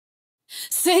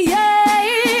Say yeah,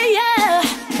 yeah,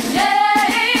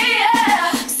 yeah,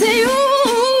 yeah. Say ooh,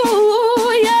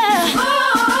 yeah, ooh,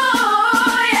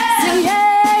 yeah. Say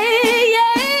yeah,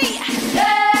 yeah,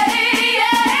 yeah,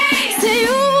 yeah. Say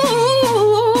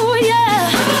ooh,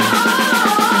 yeah, ooh,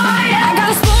 yeah. I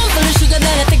got a spoonful of sugar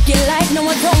that I think you like. No,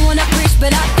 I don't wanna preach,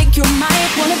 but I think you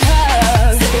might wanna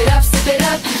come. Sip it up, sip it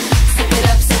up, sip it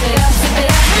up, sip it up, sip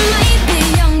it up. I might be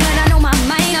young, but I know my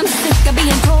mind. I'm sick of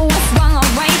being told what's wrong or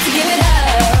right. To give it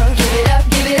up, give it up,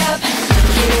 give it up,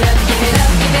 give it up, give it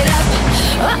up, give it up.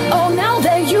 Uh-oh, now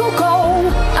there you go,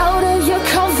 out of your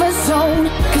comfort zone.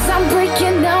 Cause I'm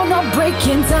breaking down, I'm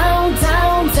breaking down,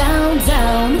 down, down,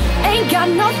 down. Ain't got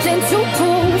nothing to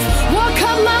prove. Walk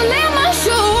up my in my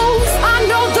shoes. I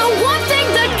know the one thing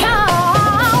that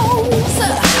counts.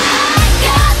 I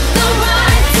got the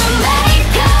right to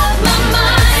make up my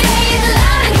mind. Say it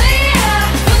loud and clear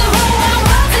for the whole wide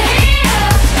world to hear.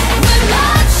 We're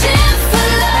marching for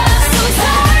love, so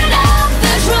turn up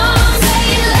the drums. Say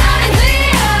it loud and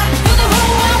clear for the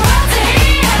whole wide world to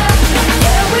hear.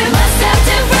 Yeah, we must have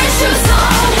different shoes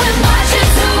on. We're marching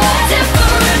to a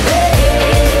different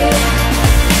beat.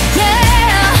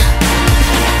 Yeah.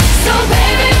 So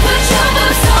baby, put your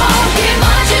boots on. Keep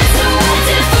marching to a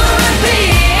different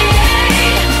beat.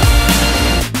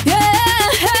 Yeah,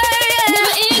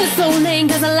 never in a soul lane,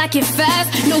 cause I like it fast.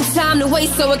 No time to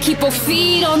waste, so I keep our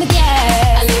feet on the gas.